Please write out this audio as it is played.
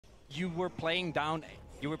you were playing down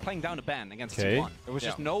a ban against Okay. T1. There was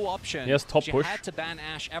just no option. Yes, top she push. had to ban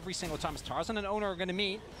Ashe every single time. As Tarzan and Oner are going to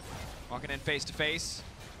meet. Walking in face to face.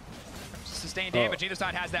 Sustained damage. Neither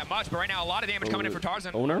side has that much, but right now a lot of damage coming in for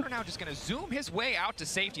Tarzan. Oner now just going to zoom his way out to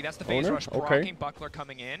safety. That's the phase Oner? rush Okay. blocking. Buckler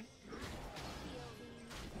coming in.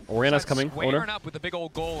 Oriana's coming. Squaring Oner. up with the big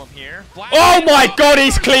old golem here. Oh my god,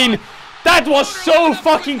 he's clean! That was so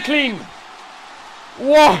fucking clean!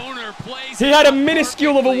 Whoa! He had a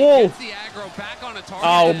minuscule of a wall.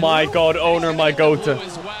 Oh my god, Oner, my go-to.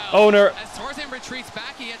 Oner. As Tarzan retreats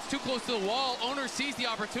back, he gets too close to the wall. Oner sees the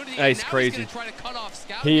opportunity. He's crazy.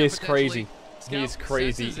 He is crazy. Scout He is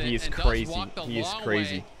crazy. senses it He is and does crazy. walk the He is long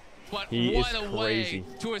crazy. way. But He is what a crazy. way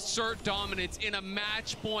to assert dominance in a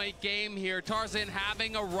match point game here. Tarzan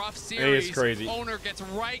having a rough series. He is crazy. Oner gets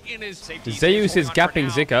right in his safety. Zeus is gapping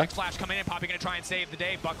Zika. Flash coming in, Poppy going to try and save the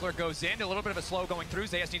day. Buckler goes in. A little bit of a slow going through.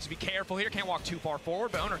 Zeus needs to be careful here. Can't walk too far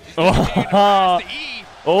forward, but Oner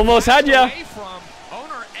Almost had ya. away from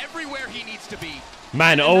Oner everywhere he needs to be.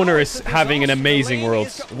 Man, Oner is having an amazing world.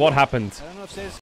 What happened? I don't know if